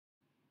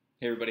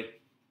Hey everybody,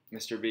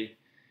 Mr. B.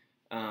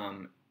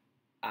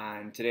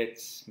 And today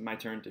it's my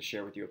turn to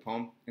share with you a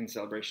poem in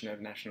celebration of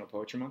National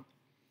Poetry Month.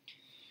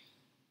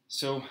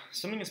 So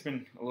something that's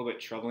been a little bit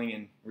troubling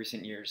in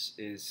recent years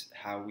is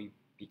how we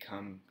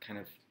become kind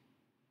of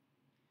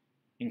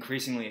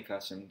increasingly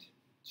accustomed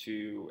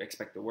to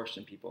expect the worst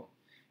in people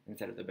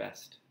instead of the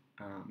best.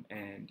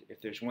 And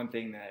if there's one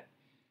thing that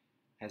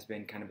has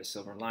been kind of a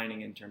silver lining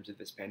in terms of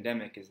this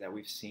pandemic is that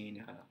we've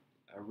seen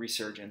a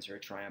resurgence or a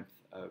triumph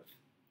of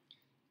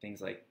things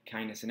like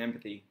kindness and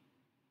empathy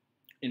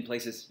in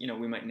places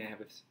we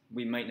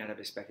might not have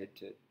expected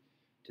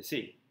to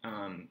see.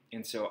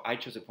 And so I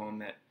chose a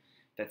poem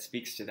that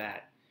speaks to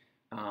that,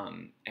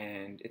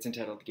 and it's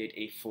entitled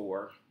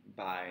 "Gate-A4"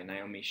 by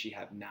Naomi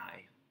Shihab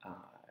Nye.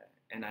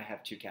 And I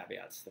have two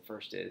caveats. The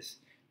first is,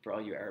 for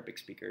all you Arabic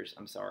speakers,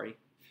 I'm sorry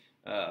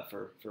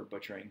for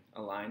butchering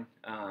a line,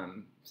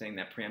 saying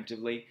that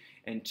preemptively.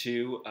 And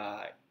two,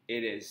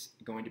 it is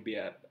going to be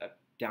a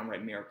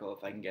downright miracle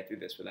if I can get through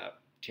this without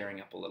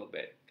tearing up a little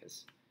bit,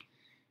 because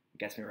it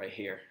gets me right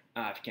here.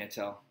 If you can't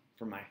tell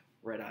from my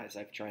red eyes,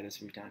 I've tried this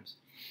a few times.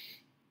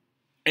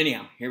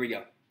 Anyhow, here we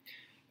go.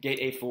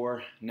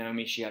 Gate-A4,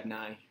 Naomi Shihab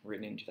Nye,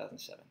 written in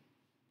 2007.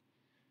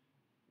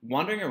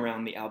 Wandering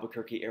around the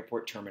Albuquerque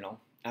airport terminal,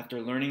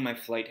 after learning my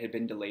flight had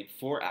been delayed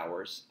 4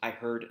 hours, I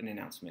heard an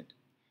announcement.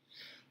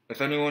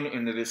 If anyone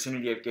in the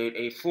vicinity of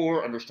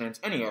Gate-A4 understands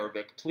any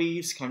Arabic,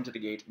 please come to the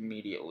gate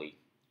immediately.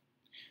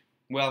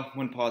 Well,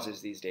 one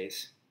pauses these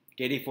days.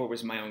 Gate-A4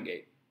 was my own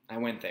gate. I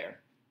went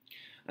there.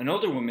 An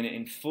older woman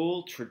in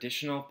full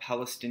traditional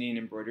Palestinian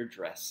embroidered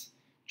dress,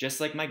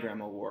 just like my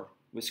grandma wore,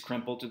 was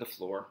crumpled to the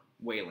floor,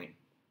 wailing.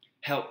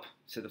 Help,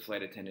 said the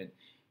flight attendant.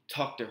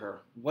 Talk to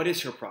her. What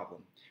is her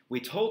problem?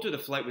 We told her the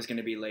flight was going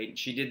to be late, and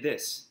she did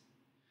this.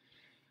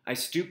 I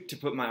stooped to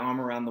put my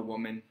arm around the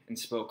woman and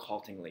spoke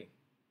haltingly.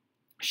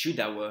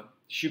 Shudawa,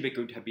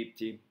 shubikud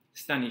habibti,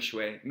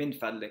 stanishwe, min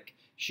fadlik,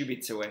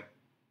 shubitsewe.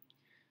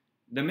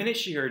 The minute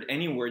she heard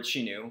any words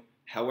she knew,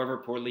 however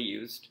poorly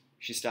used,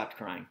 she stopped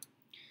crying.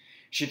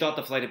 She thought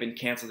the flight had been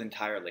canceled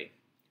entirely.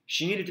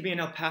 She needed to be in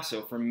El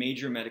Paso for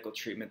major medical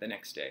treatment the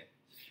next day.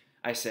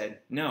 I said,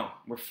 no,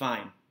 we're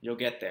fine. You'll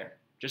get there.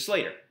 Just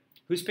later.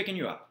 Who's picking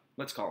you up?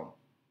 Let's call him.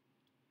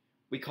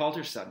 We called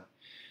her son.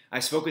 I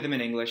spoke with him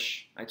in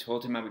English. I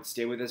told him I would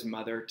stay with his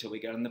mother till we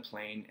got on the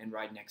plane and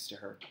ride next to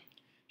her.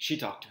 She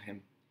talked to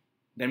him.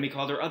 Then we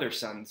called her other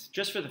sons,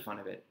 just for the fun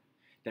of it.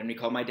 Then we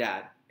called my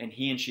dad, and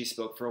he and she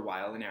spoke for a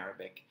while in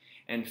Arabic,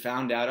 and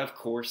found out, of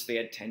course, they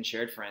had 10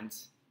 shared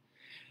friends.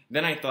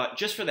 Then I thought,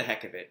 just for the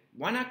heck of it,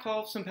 why not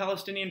call some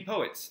Palestinian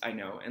poets I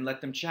know and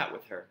let them chat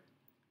with her?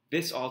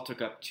 This all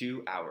took up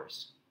 2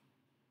 hours.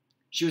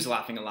 She was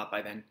laughing a lot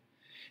by then,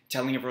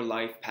 telling of her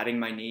life, patting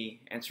my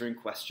knee, answering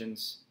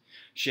questions.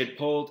 She had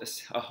pulled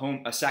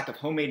a sack of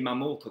homemade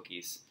mamul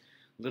cookies,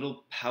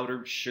 little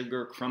powdered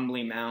sugar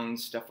crumbly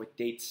mounds stuffed with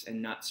dates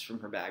and nuts from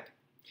her bag,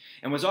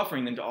 and was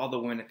offering them to all the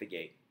women at the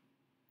gate.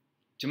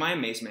 To my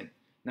amazement,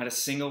 not a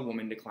single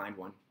woman declined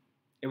one.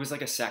 It was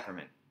like a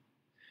sacrament.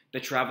 The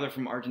traveler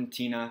from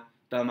Argentina,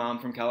 the mom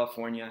from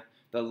California,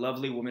 the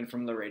lovely woman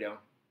from Laredo.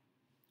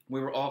 We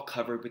were all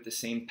covered with the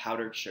same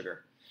powdered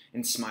sugar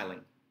and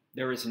smiling.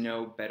 There is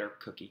no better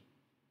cookie.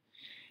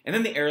 And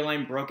then the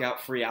airline broke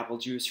out free apple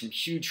juice from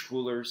huge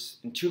coolers,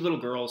 and 2 little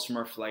girls from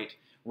our flight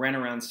ran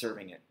around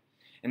serving it,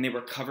 and they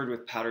were covered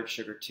with powdered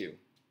sugar too.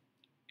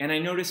 And I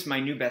noticed my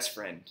new best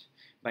friend,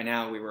 by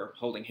now we were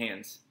holding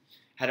hands,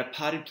 had a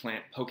potted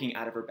plant poking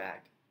out of her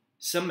bag,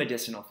 some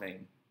medicinal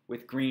thing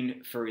with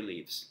green furry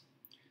leaves.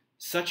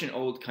 Such an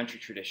old country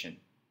tradition.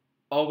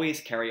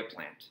 Always carry a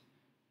plant.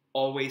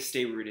 Always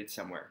stay rooted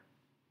somewhere.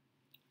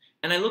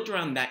 And I looked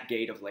around that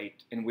gate of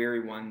late and weary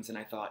ones, and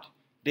I thought,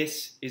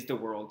 this is the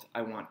world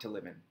I want to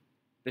live in.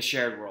 The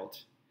shared world.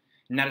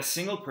 Not a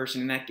single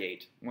person in that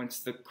gate, once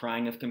the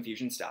crying of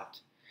confusion stopped,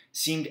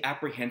 seemed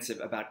apprehensive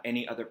about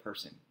any other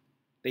person.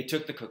 They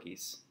took the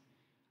cookies.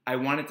 I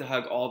wanted to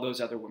hug all those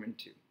other women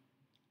too.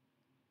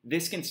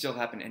 This can still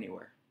happen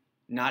anywhere.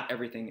 Not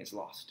everything is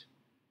lost.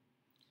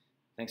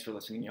 Thanks for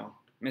listening, y'all.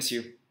 Miss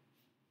you.